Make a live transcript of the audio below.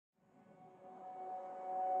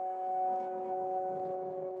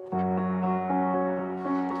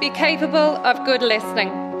Be capable of good listening.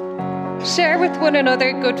 Share with one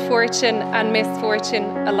another good fortune and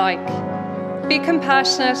misfortune alike. Be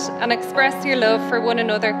compassionate and express your love for one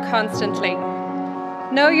another constantly.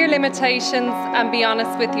 Know your limitations and be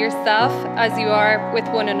honest with yourself as you are with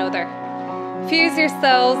one another. Fuse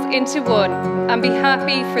yourselves into one and be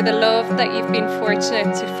happy for the love that you've been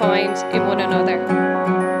fortunate to find in one another.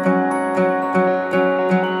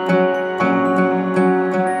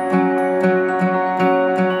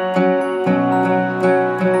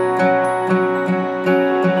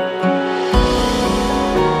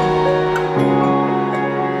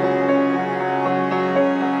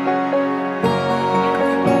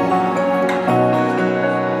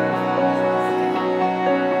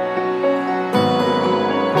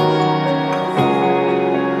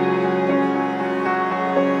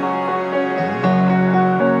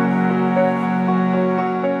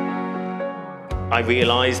 I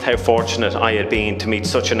realised how fortunate I had been to meet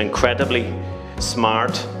such an incredibly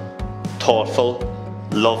smart, thoughtful,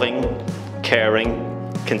 loving,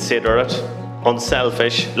 caring, considerate,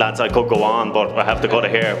 unselfish, lads, I could go on, but I have to go to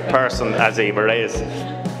here, person as Emer is.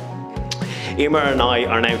 Emer and I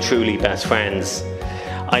are now truly best friends.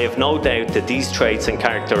 I have no doubt that these traits and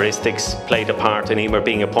characteristics played a part in Emer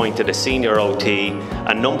being appointed a senior OT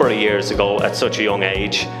a number of years ago at such a young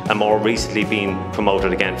age, and more recently being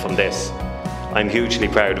promoted again from this. I'm hugely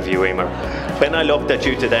proud of you, Emer. When I looked at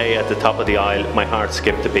you today at the top of the aisle, my heart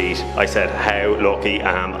skipped a beat. I said, how lucky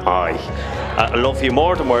am I? I love you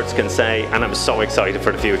more than words can say, and I'm so excited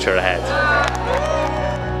for the future ahead.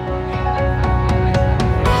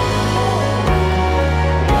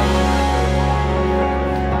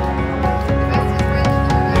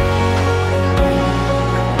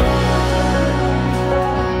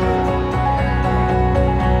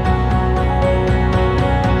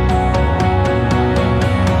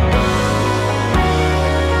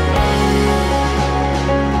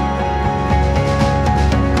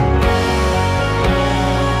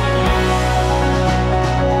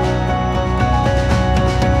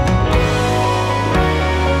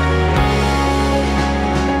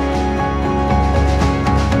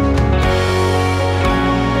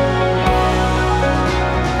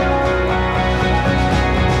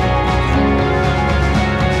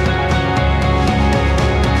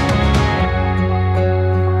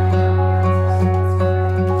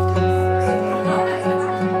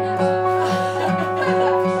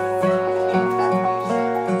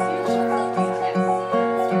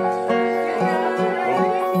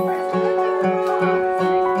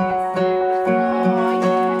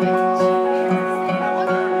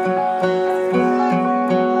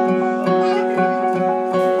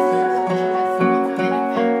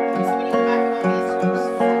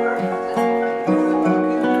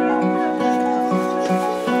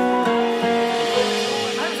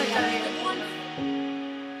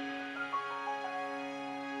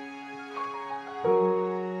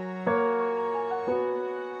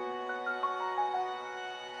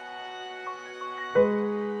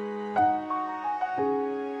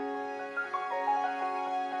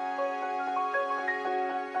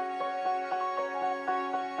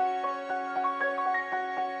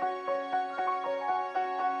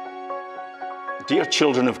 Dear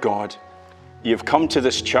children of God, you have come to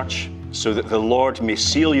this church so that the Lord may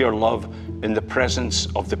seal your love in the presence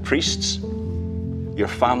of the priests, your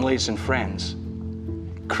families and friends.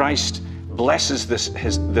 Christ blesses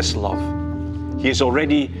this love. He has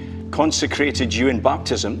already consecrated you in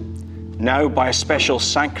baptism. Now, by a special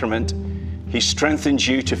sacrament, He strengthens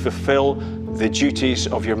you to fulfill the duties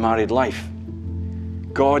of your married life.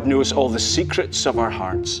 God knows all the secrets of our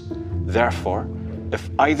hearts. Therefore, if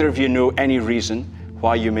either of you know any reason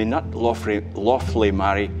why you may not lawfully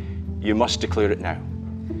marry, you must declare it now.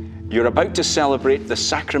 You're about to celebrate the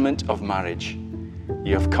sacrament of marriage.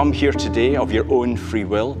 You have come here today of your own free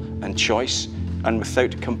will and choice and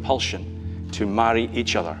without compulsion to marry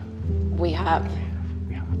each other. We have.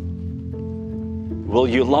 Will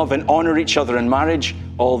you love and honor each other in marriage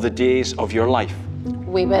all the days of your life?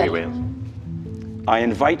 We will. We will. I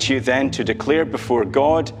invite you then to declare before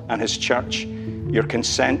God and His church your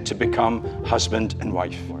consent to become husband and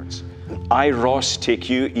wife. I, Ross, take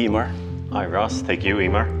you, Emer. I, Ross, take you,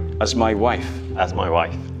 Emer. As my wife. As my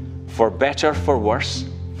wife. For better, for worse.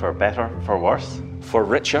 For better, for worse. For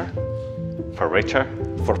richer. For richer.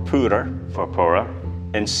 For poorer. For poorer.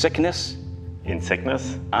 In sickness. In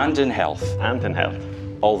sickness. And in health. And in health.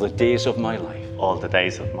 All the days of my life. All the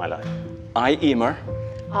days of my life. I, Emer.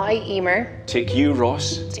 I, Emer. Take you,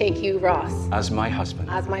 Ross. Take you, Ross. As my husband.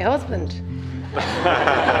 As my husband.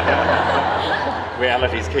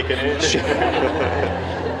 Reality's kicking in.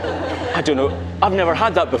 I don't know. I've never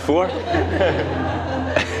had that before.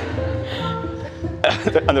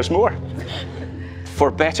 And there's more.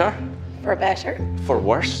 For better. For better. For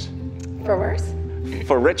worse. For worse.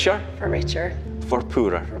 For richer. For richer. For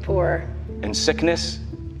poorer. For poorer. In sickness.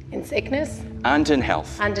 In sickness. And in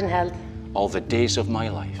health. And in health. All the days of my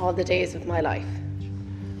life. All the days of my life.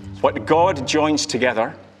 What God joins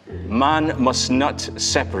together, man must not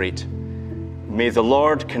separate. May the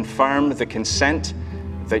Lord confirm the consent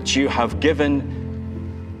that you have given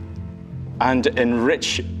and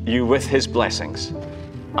enrich you with his blessings.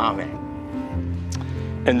 Amen.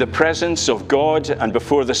 In the presence of God and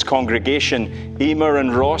before this congregation, Emer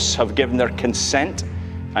and Ross have given their consent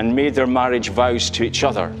and made their marriage vows to each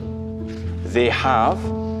other. They have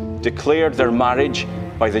declared their marriage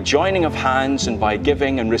by the joining of hands and by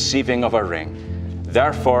giving and receiving of a ring.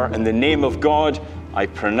 Therefore, in the name of God, I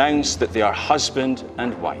pronounce that they are husband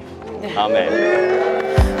and wife. Amen.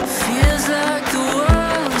 Feels like the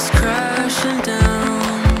world is crashing down.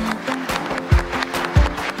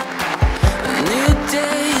 A new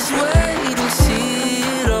day is waiting, see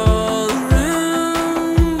it all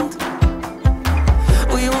around.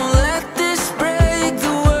 We won't let this break,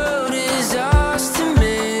 the world is ours to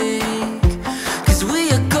make. 'Cause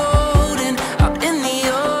we are golden, out in the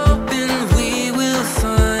open, we will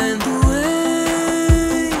find the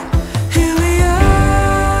way. Here we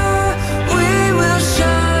are, we will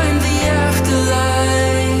shine the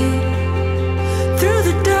afterlight. Through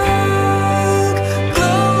the dark,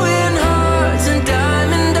 glowing hearts and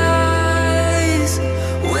diamond eyes.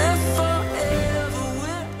 We're forever,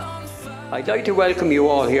 we're on fire. I'd like to welcome you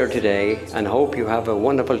all here today and hope you have a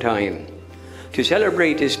wonderful time. To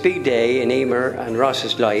celebrate this big day in Emer and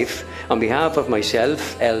Ross's life, on behalf of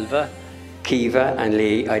myself, Elva, Kiva and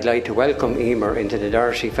Lee, I'd like to welcome Emer into the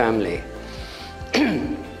Darcy family.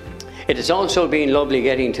 It has also been lovely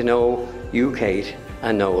getting to know you, Kate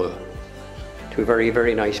and Noel, two very,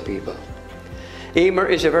 very nice people. Emer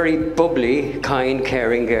is a very bubbly, kind,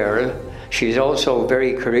 caring girl. She is also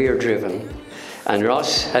very career-driven, and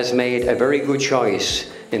Ross has made a very good choice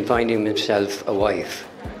in finding himself a wife.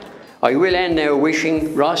 I will end now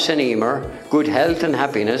wishing Ross and Emer good health and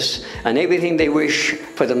happiness and everything they wish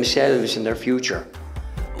for themselves in their future.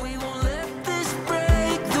 We won't let this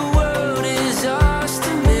break, the world is ours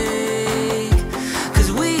to make. 'Cause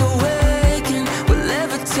we awaken, we're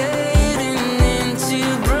levitating into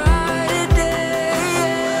brighter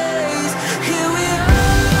days. Here we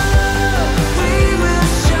are, we will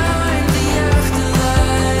shine the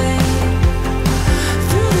afterlight.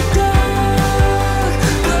 Through the dark,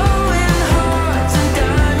 glowing hearts and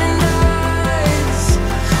diamond eyes.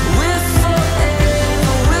 We're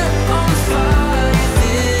forever, we're on fire.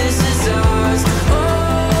 This is ours to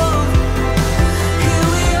hold. Here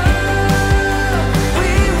we are,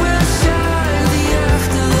 we will shine the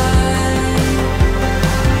afterlight.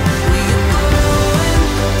 We are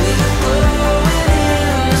glowing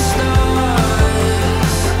in the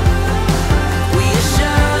stars. We are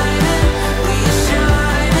shining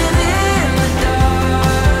in the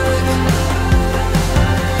dark.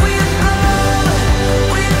 We are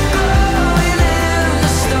glowing in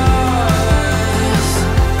the stars.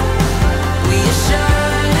 We are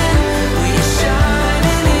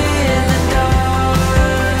shining in the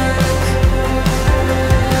dark.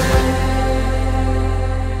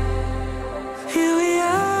 Here we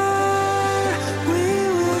are, we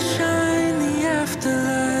will shine the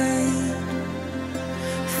afterlight.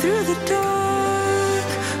 Through the dark,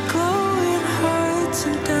 glowing hearts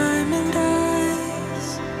and diamond eyes.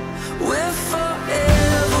 We're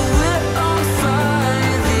forever, we're on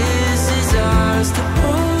fire. This is ours to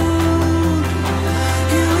hold.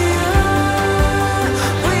 Here we are,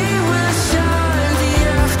 we will shine the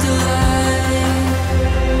afterlight.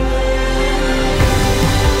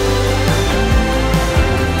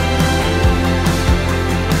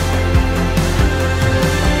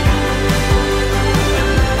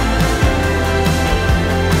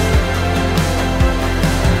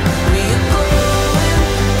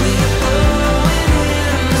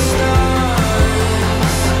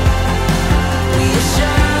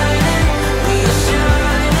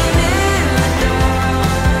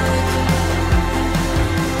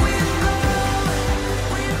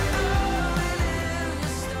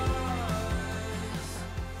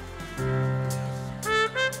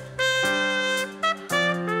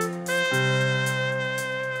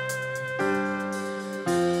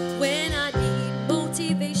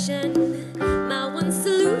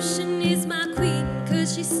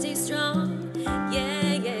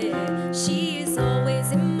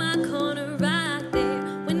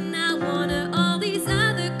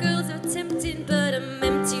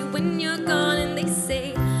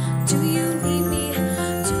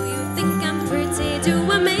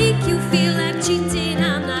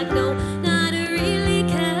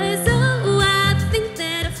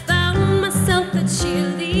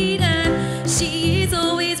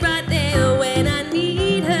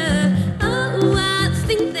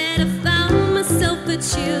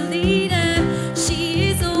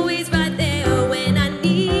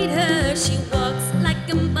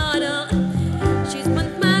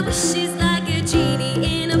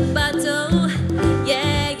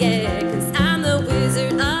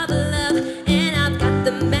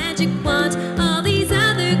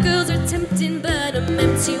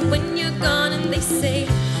 empty when you're gone, and they say,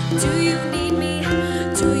 do you need me?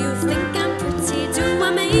 Do you think I'm pretty? Do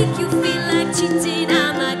I make you feel like cheating?